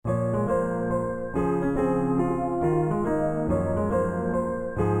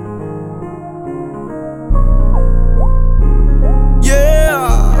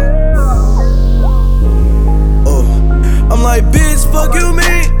like, bitch, fuck you, me.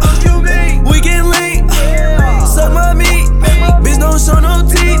 We get linked. Suck my meat. Bitch, don't show no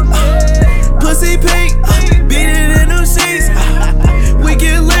teeth. Pussy pink. Beat it in them sheets. We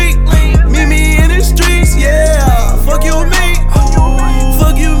get linked. Meet me in the streets, yeah. Fuck you, me.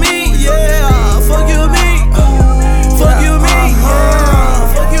 Fuck you, me, yeah. Fuck you, me. Fuck you, me,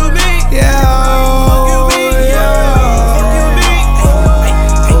 yeah. Fuck you, me, yeah. Fuck you, me, yeah. Fuck you, me.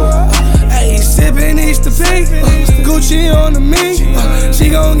 Ayy, sippin' Easter pink, Gucci on the mink. She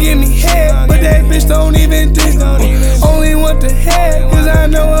gon' give me head, but that bitch don't even think. Only want the head, cause I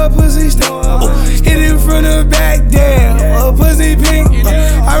know her pussy stink. Hit it from the back, damn, her pussy pink.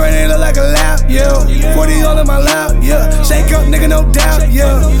 I already look like a lap, yeah. 40 all in my lap, yeah. Shake up, nigga, no doubt,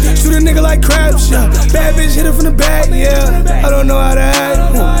 yeah. Shoot a nigga like craps, yeah. Bad bitch hit it from the back, yeah. I don't know how to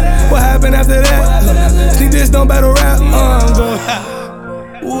act. What happened after that? Think this don't battle rap? I'm going.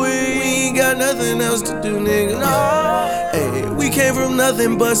 We ain't got nothing else to do, nigga. Hey, we came from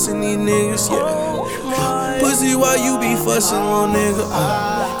nothing bustin' these niggas, yeah. Pussy, why you be fussin', little nigga?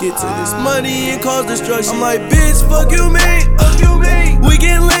 Get to this money and cause destruction. I'm like, bitch, fuck you, me. We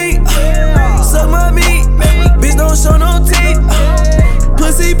get linked. Suck my meat. Bitch, don't show no teeth.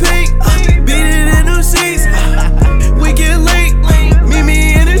 Pussy pink. Beat it in them sheets. We get linked. Meet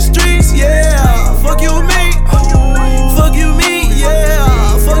me in the streets, yeah. Fuck you, me. Fuck you, me,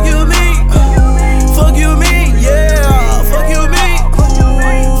 yeah. Fuck you, me. Fuck you, me, yeah. Fuck you, me.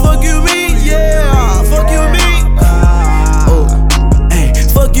 Fuck you, me, yeah. Fuck you, me. Oh, hey,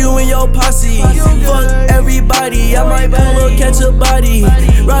 fuck you and your posse. Fuck everybody. I might pull up, catch a body.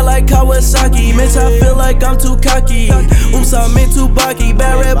 Ride like Kawasaki. Bitch, I feel like I'm too cocky. Oops, I'm in Tubaki.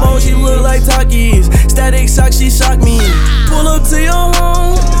 Bad red bone, she look like Takis. Static shock, she shock me. Pull up to your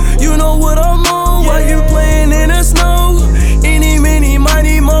home. You know what I'm on. Why you playing in the snow? Eeny, meeny,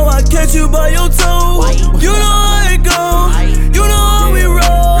 miny, mo. I catch you by your toe. You know how it go. You know how we roll.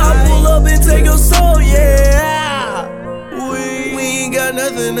 I pull up and take your soul, yeah. We ain't got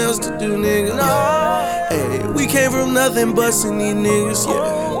nothing else to do, nigga. Hey, we came from nothing bustin' these niggas,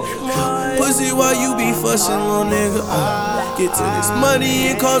 yeah. Pussy, why you be fussin', little nigga? Get to this money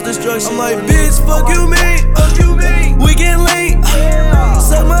and cause destruction. I'm like, bitch, fuck you, me. We get linked.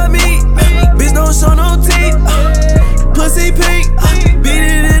 Suck my meat. Bitch, don't show no teeth. Pussy pink. Beat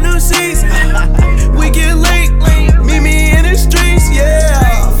it in them sheets. We get linked. Meet me in the streets, yeah.